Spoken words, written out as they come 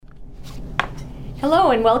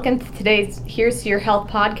Hello and welcome to today's Here's to Your Health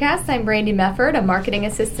podcast. I'm Brandi Mefferd, a marketing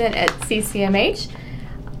assistant at CCMH.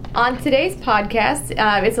 On today's podcast,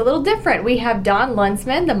 it's a little different. We have Don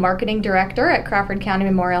Luensmann, the marketing director at Crawford County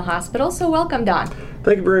Memorial Hospital. So welcome, Don.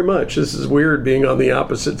 Thank you very much. This is weird being on the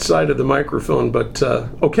opposite side of the microphone, but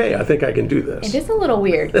okay, I think I can do this. It is a little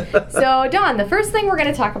weird. So, Don, the first thing we're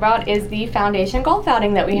going to talk about is the Foundation golf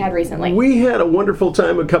outing that we had recently. We had a wonderful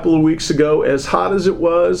time a couple of weeks ago. As hot as it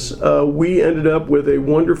was, we ended up with a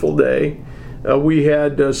wonderful day. We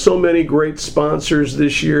had so many great sponsors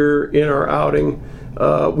this year in our outing.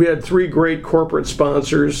 We had three great corporate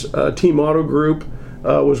sponsors. Team Auto Group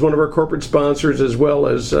was one of our corporate sponsors, as well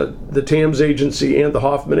as the TAMS agency and the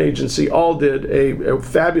Hoffman agency. All did a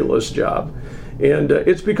fabulous job. And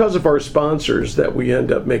it's because of our sponsors that we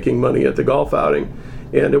end up making money at the golf outing.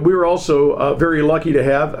 And we were also very lucky to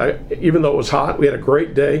have, even though it was hot, we had a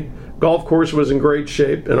great day. Golf course was in great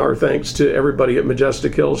shape, and our thanks to everybody at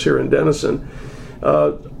Majestic Hills here in Denison.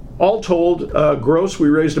 All told, gross, we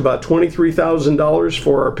raised about $23,000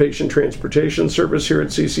 for our patient transportation service here at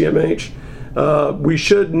CCMH. We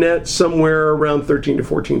should net somewhere around $13,000 to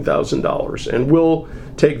 $14,000, and we'll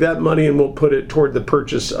take that money and we'll put it toward the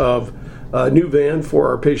purchase of a new van for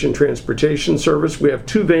our patient transportation service. We have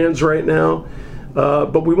two vans right now,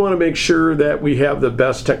 but we want to make sure that we have the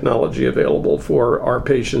best technology available for our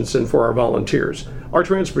patients and for our volunteers. Our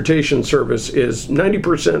transportation service is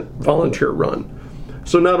 90% volunteer run.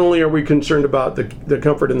 So not only are we concerned about the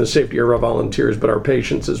comfort and the safety of our volunteers, but our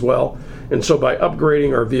patients as well. And so by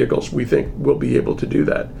upgrading our vehicles, we think we'll be able to do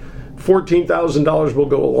that. $14,000 will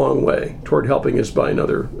go a long way toward helping us buy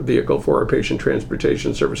another vehicle for our patient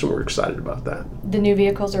transportation service, and we're excited about that. The new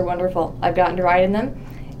vehicles are wonderful. I've gotten to ride in them.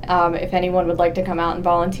 If anyone would like to come out and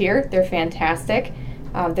volunteer, they're fantastic.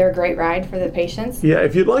 They're a great ride for the patients. Yeah,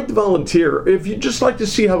 if you'd like to volunteer, if you'd just like to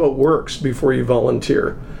see how it works before you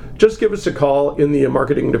volunteer, just give us a call in the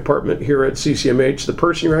marketing department here at CCMH. The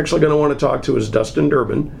person you're actually going to want to talk to is Dustin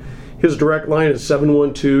Durbin. His direct line is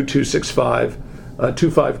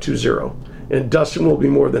 712-265-2520. And Dustin will be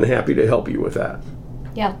more than happy to help you with that.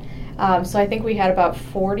 Yeah. So I think we had about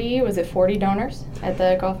 40 donors at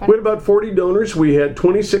the golf outing? We had about 40 donors. We had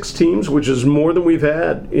 26 teams, which is more than we've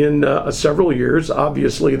had in several years.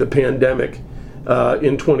 Obviously, the pandemic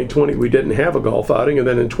in 2020, we didn't have a golf outing. And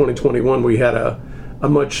then in 2021, we had a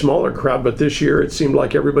much smaller crowd, but this year it seemed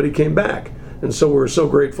like everybody came back. And so we're so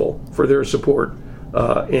grateful for their support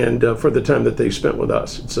and for the time that they spent with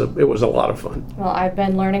us. It was a lot of fun. Well, I've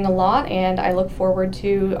been learning a lot, and I look forward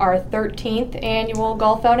to our 13th annual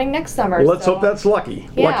golf outing next summer. Well, let's hope that's lucky.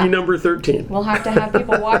 Yeah. Lucky number 13. We'll have to have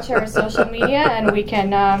people watch our social media, and we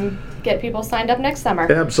can get people signed up next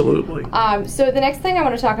summer. Absolutely. So the next thing I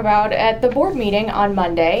want to talk about, at the board meeting on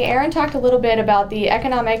Monday, Aaron talked a little bit about the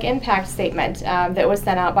economic impact statement that was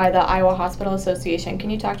sent out by the Iowa Hospital Association. Can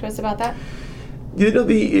you talk to us about that? You know,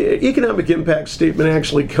 the economic impact statement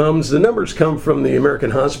actually the numbers come from the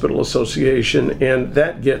American Hospital Association, and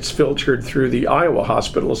that gets filtered through the Iowa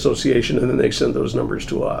Hospital Association, and then they send those numbers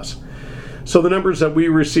to us. So the numbers that we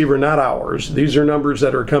receive are not ours. These are numbers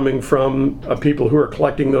that are coming from people who are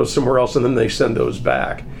collecting those somewhere else, and then they send those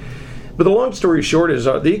back. But the long story short is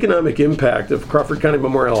the economic impact of Crawford County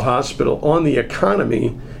Memorial Hospital on the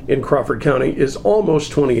economy in Crawford County is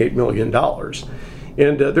almost $28 million.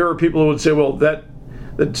 And there are people who would say, well,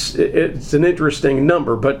 it's an interesting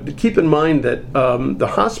number, but keep in mind that the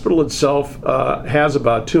hospital itself has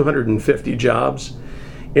about 250 jobs.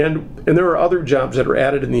 And there are other jobs that are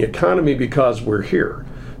added in the economy because we're here.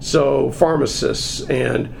 So pharmacists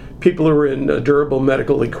and people who are in durable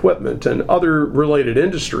medical equipment and other related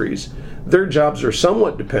industries, their jobs are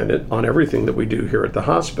somewhat dependent on everything that we do here at the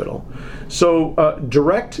hospital. So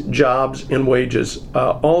direct jobs and wages it's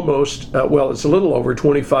a little over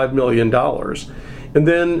 $25 million. And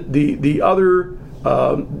then the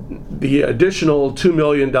additional $2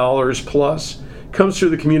 million plus comes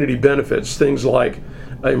through the community benefits, things like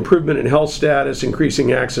improvement in health status,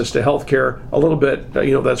 increasing access to health care, a little bit,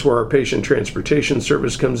 that's where our patient transportation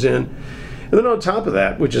service comes in. And then on top of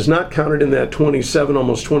that, which is not counted in that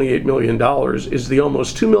almost $28 million, is the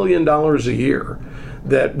almost $2 million a year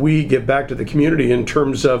that we give back to the community in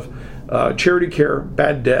terms of charity care,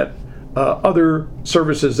 bad debt, other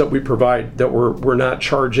services that we provide that we're not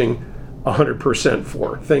charging 100%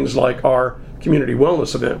 for. Things like our community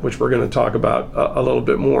wellness event, which we're going to talk about a little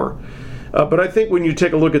bit more. But I think when you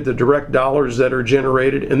take a look at the direct dollars that are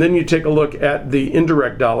generated, and then you take a look at the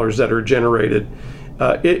indirect dollars that are generated,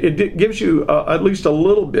 it gives you at least a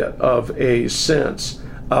little bit of a sense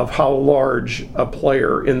of how large a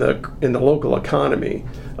player in the local economy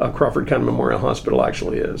Crawford County Memorial Hospital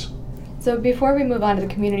actually is. So before we move on to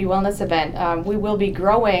the community wellness event, we will be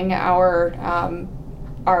growing our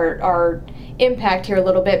impact here a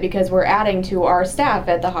little bit because we're adding to our staff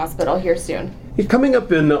at the hospital here soon. Coming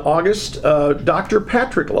up in August, Dr.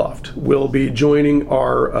 Patrick Luft will be joining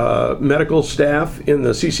our medical staff in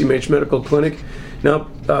the CCMH Medical Clinic. Now,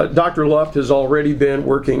 Dr. Luft has already been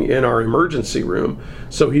working in our emergency room,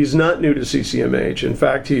 so he's not new to CCMH. In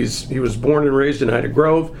fact, he was born and raised in Ida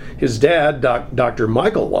Grove. His dad, Dr.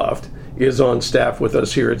 Michael Luft, is on staff with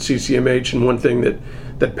us here at CCMH, and one thing that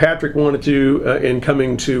Patrick wanted to do in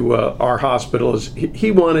coming to our hospital is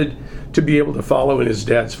he wanted to be able to follow in his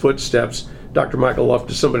dad's footsteps. Dr. Michael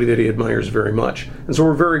Luft is somebody that he admires very much, and so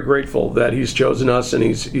we're very grateful that he's chosen us and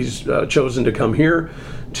he's chosen to come here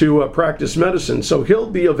to practice medicine. So he'll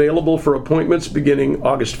be available for appointments beginning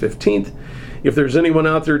August 15th. If there's anyone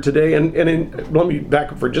out there today, and let me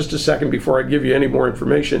back up for just a second before I give you any more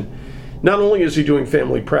information. Not only is he doing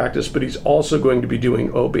family practice, but he's also going to be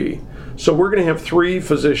doing OB. So we're going to have 3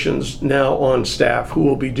 physicians now on staff who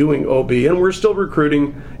will be doing OB, and we're still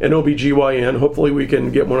recruiting an OBGYN. Hopefully we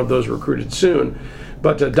can get one of those recruited soon.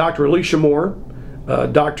 But Dr. Alicia Moore,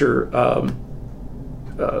 Dr.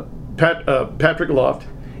 Patrick Luft,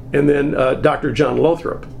 and then Dr. John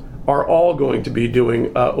Lothrop are all going to be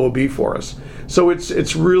doing OB for us. So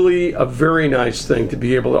it's really a very nice thing to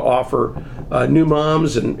be able to offer new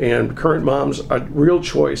moms and current moms a real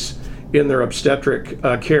choice in their obstetric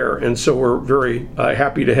care. And so we're very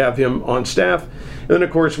happy to have him on staff. And then,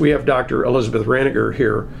 of course, we have Dr. Elizabeth Raniger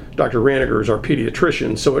here. Dr. Raniger is our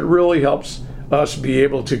pediatrician, so it really helps us be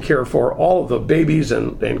able to care for all of the babies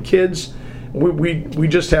and kids. We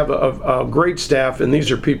just have a great staff, and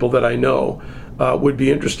these are people that I know would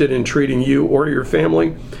be interested in treating you or your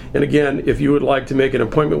family. And again, if you would like to make an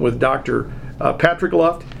appointment with Dr. Patrick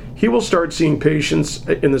Luft, he will start seeing patients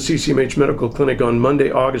in the CCMH Medical Clinic on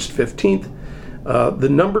Monday, August 15th. The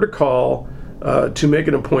number to call to make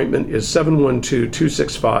an appointment is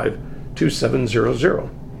 712-265-2700.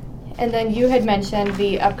 And then you had mentioned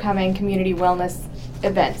the upcoming community wellness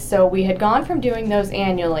events. So we had gone from doing those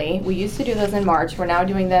annually. We used to do those in March. We're now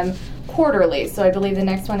doing them quarterly. So I believe the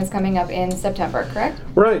next one is coming up in September, correct?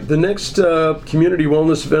 Right. The next community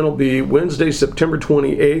wellness event will be Wednesday, September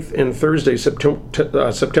 28th and Thursday, September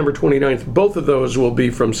 29th. Both of those will be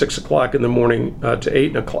from 6 o'clock in the morning to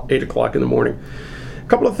 8 o'clock in the morning. A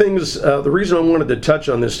couple of things. The reason I wanted to touch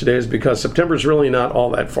on this today is because September is really not all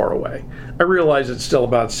that far away. I realize it's still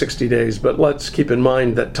about 60 days, but let's keep in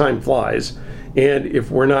mind that time flies. And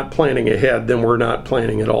if we're not planning ahead, then we're not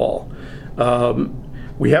planning at all.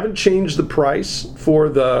 We haven't changed the price for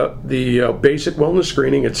the basic wellness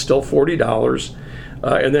screening. It's still $40,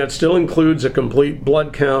 and that still includes a complete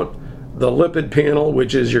blood count, the lipid panel,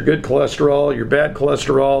 which is your good cholesterol, your bad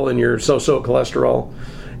cholesterol, and your so-so cholesterol,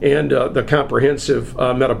 and the comprehensive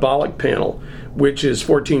metabolic panel, which is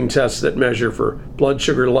 14 tests that measure for blood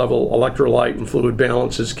sugar level, electrolyte and fluid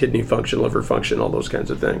balances, kidney function, liver function, all those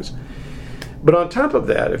kinds of things. But on top of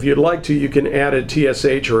that, if you'd like to, you can add a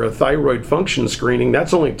TSH or a thyroid function screening.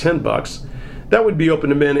 That's only $10. That would be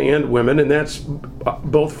open to men and women, and that's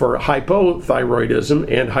both for hypothyroidism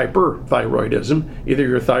and hyperthyroidism. Either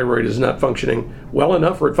your thyroid is not functioning well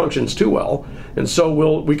enough or it functions too well, and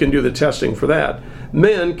so we can do the testing for that.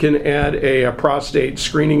 Men can add a prostate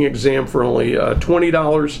screening exam for only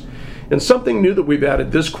 $20. And something new that we've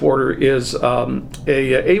added this quarter is a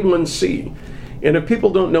A1C. And if people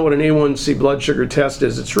don't know what an A1C blood sugar test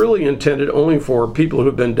is, it's really intended only for people who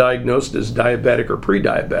have been diagnosed as diabetic or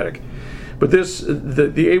pre-diabetic. But the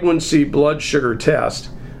A1C blood sugar test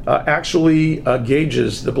actually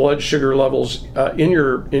gauges the blood sugar levels in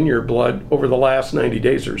your blood over the last 90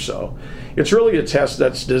 days or so. It's really a test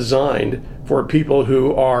that's designed for people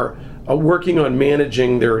who are working on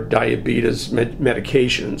managing their diabetes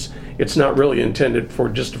medications. It's not really intended for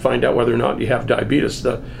just to find out whether or not you have diabetes.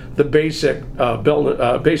 The basic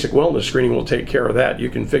wellness screening will take care of that. You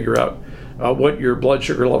can figure out what your blood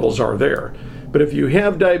sugar levels are there. But if you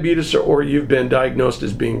have diabetes or you've been diagnosed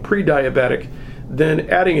as being pre-diabetic, then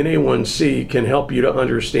adding an A1C can help you to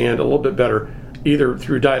understand a little bit better, either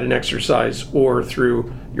through diet and exercise or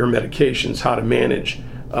through your medications, how to manage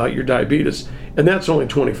your diabetes. And that's only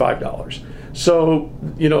 $25. So,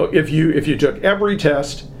 if you took every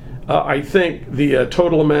test, I think the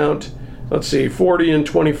total amount, let's see, 40 and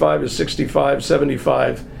 25 is 65,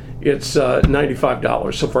 75, it's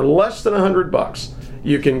 $95. So for less than $100,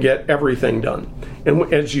 you can get everything done.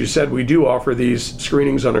 And as you said, we do offer these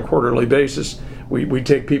screenings on a quarterly basis. We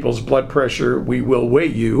take people's blood pressure, we will weigh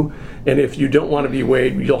you, and if you don't want to be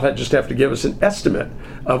weighed, you'll just have to give us an estimate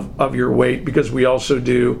of your weight, because we also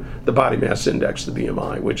do the body mass index, the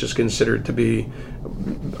BMI, which is considered to be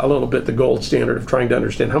a little bit the gold standard of trying to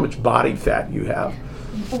understand how much body fat you have.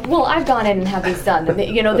 Well, I've gone in and had these done.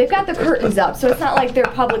 They've got the curtains up, so it's not like they're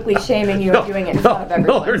publicly shaming you and doing it in front of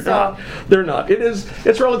everyone. No, they're not. They're not.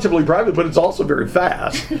 It's relatively private, but it's also very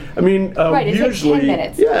fast. I mean, right, it usually, takes 10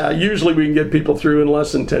 minutes. Yeah, usually we can get people through in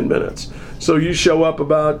less than 10 minutes. So you show up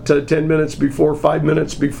about 10 minutes before, 5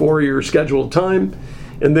 minutes before your scheduled time,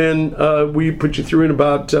 and then we put you through in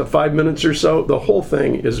about 5 minutes or so. The whole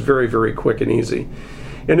thing is very, very quick and easy.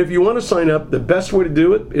 And if you want to sign up, the best way to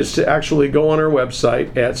do it is to actually go on our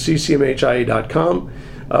website at ccmhia.com.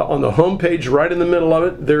 On the home page, right in the middle of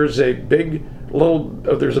it, there's a big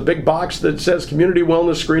box that says Community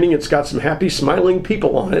Wellness Screening. It's got some happy, smiling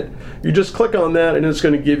people on it. You just click on that, and it's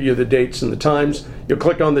going to give you the dates and the times. You'll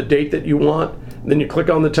click on the date that you want, then you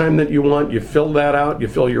click on the time that you want. You fill that out. You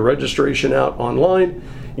fill your registration out online.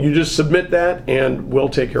 You just submit that, and we'll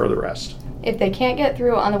take care of the rest. If they can't get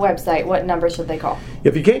through on the website, what number should they call?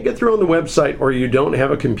 If you can't get through on the website, or you don't have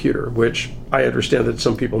a computer, which I understand that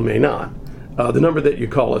some people may not, the number that you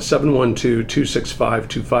call is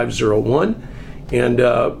 712-265-2501, and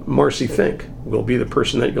Marcy Fink will be the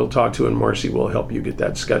person that you'll talk to, and Marcy will help you get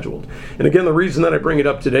that scheduled. And again, the reason that I bring it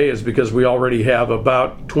up today is because we already have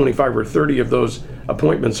about 25 or 30 of those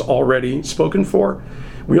appointments already spoken for.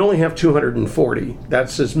 We only have 240.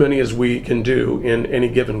 That's as many as we can do in any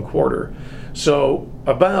given quarter. So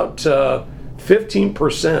about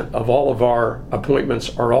 15% of all of our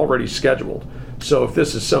appointments are already scheduled. So if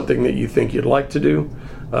this is something that you think you'd like to do,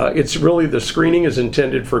 it's really, the screening is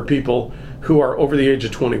intended for people who are over the age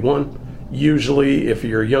of 21. Usually, if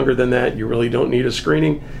you're younger than that, you really don't need a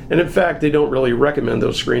screening. And in fact, they don't really recommend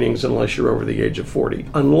those screenings unless you're over the age of 40,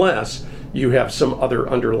 unless you have some other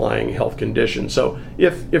underlying health condition. So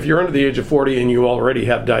if you're under the age of 40 and you already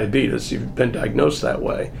have diabetes, you've been diagnosed that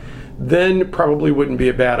way, then probably wouldn't be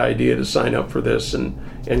a bad idea to sign up for this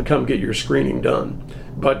and come get your screening done.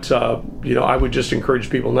 But I would just encourage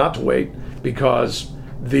people not to wait, because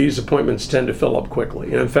these appointments tend to fill up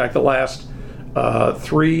quickly. And in fact, the last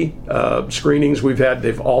 3 screenings we've had,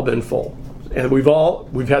 they've all been full, and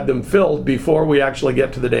we've had them filled before we actually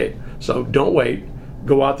get to the date. So don't wait.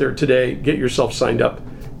 Go out there today, get yourself signed up,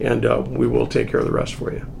 and we will take care of the rest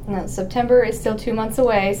for you. Now, September is still 2 months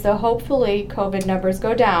away, so hopefully COVID numbers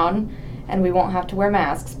go down and we won't have to wear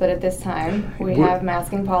masks. But at this time, we have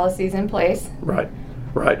masking policies in place. Right.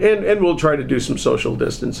 And we'll try to do some social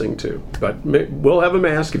distancing too. But we'll have a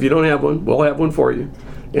mask. If you don't have one, we'll have one for you.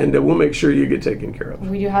 And we'll make sure you get taken care of.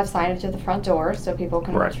 We do have signage at the front door, so people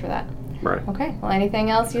can watch for that. Right. Okay. Well, anything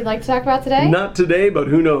else you'd like to talk about today? Not today, but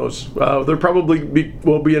who knows? There probably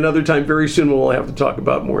will be another time very soon when we'll have to talk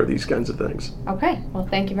about more of these kinds of things. Okay. Well,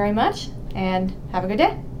 thank you very much, and have a good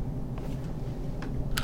day.